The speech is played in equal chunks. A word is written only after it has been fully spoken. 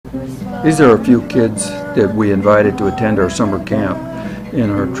These are a few kids that we invited to attend our summer camp in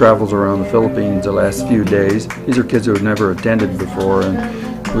our travels around the Philippines the last few days. These are kids who had never attended before, and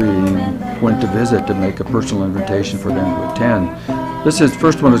we went to visit to make a personal invitation for them to attend.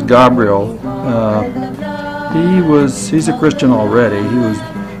 First one is Gabriel. He's a Christian already. He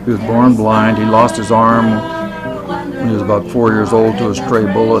was born blind. He lost his arm when he was about 4 years old to a stray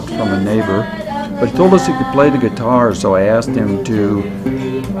bullet from a neighbor. But he told us he could play the guitar, so I asked him to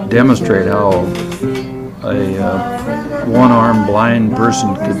demonstrate how a one-armed blind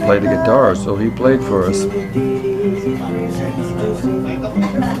person could play the guitar. So he played for us.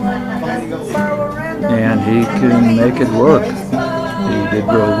 And he can make it work. He did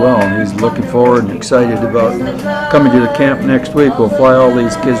really well, and he's looking forward and excited about coming to the camp next week. We'll fly all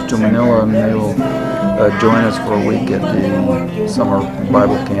these kids to Manila, and they will join us for a week at the summer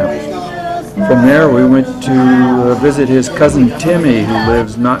Bible camp. From there, we went to visit his cousin Timmy, who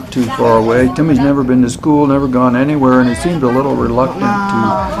lives not too far away. Timmy's never been to school, never gone anywhere, and he seemed a little reluctant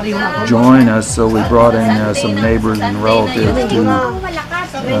to join us, so we brought in some neighbors and relatives to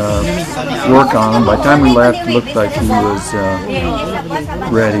work on him. By the time we left, it looked like he was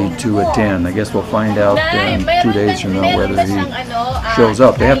ready to attend. I guess we'll find out in 2 days from now whether he shows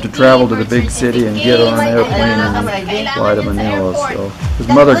up. They have to travel to the big city and get on an airplane and fly to Manila, so his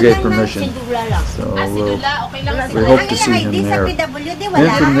mother gave permission. So we hope to see him there. Then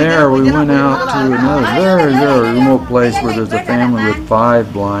from there we went out to another very, very remote place where there's a family with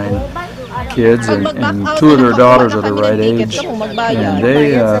 5 blind kids, and 2 of their daughters are the right age, and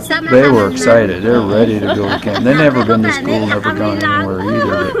they were excited. They're ready to go to camp. They've never been to school, never gone anywhere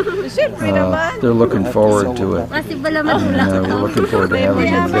either, but they're looking forward to it, and we're looking forward to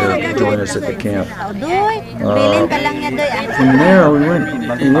having them there to join us at the camp. From there we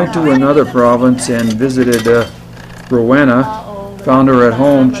went to another province and visited Rowena. Found her at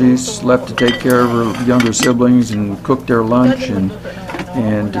home. She's left to take care of her younger siblings and cook their lunch and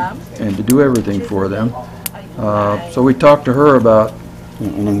to do everything for them. So we talked to her about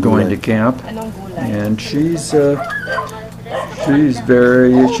going to camp, and she's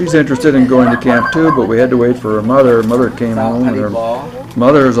interested in going to camp too. But we had to wait for her mother. Her mother came home, and her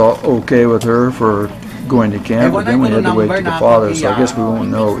mother is all okay with her for going to camp, but then we had to wait to the father, so I guess we won't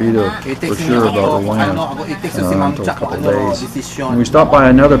know either for sure about Rowena until a couple of days. And we stopped by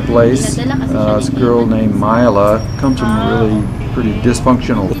another place. This girl named Myla comes from a really pretty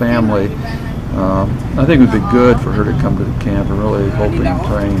dysfunctional family. I think it would be good for her to come to the camp. I'm really hoping and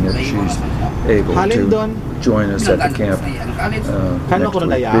praying that she's able to join us at the camp next week.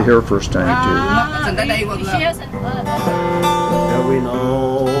 Be her first time too. There we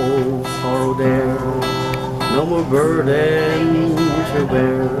know sorrow there. No more burden to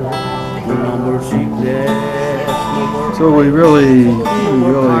bear, no more sickness, no more. So we really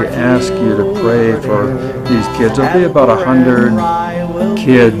ask you to pray for these kids. There'll be about 100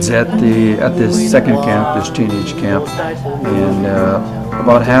 kids at this second camp, this teenage camp, and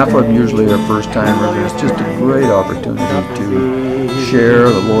about half of them usually are first timers. It's just a great opportunity to share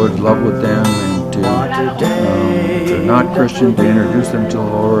the Lord's love with them, and to if they're not Christian, to introduce them to the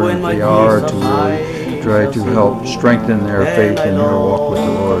Lord. If they are, to really try to help strengthen their faith in their walk with the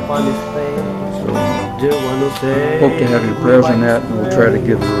Lord. So hope to have your prayers on that, and we'll try to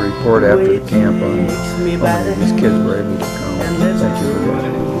give a report after the camp on how many of these kids were able to come. Thank you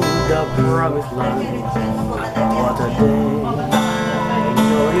for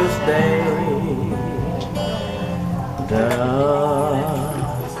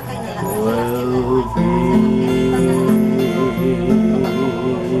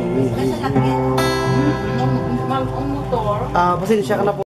Pasensya ka na po.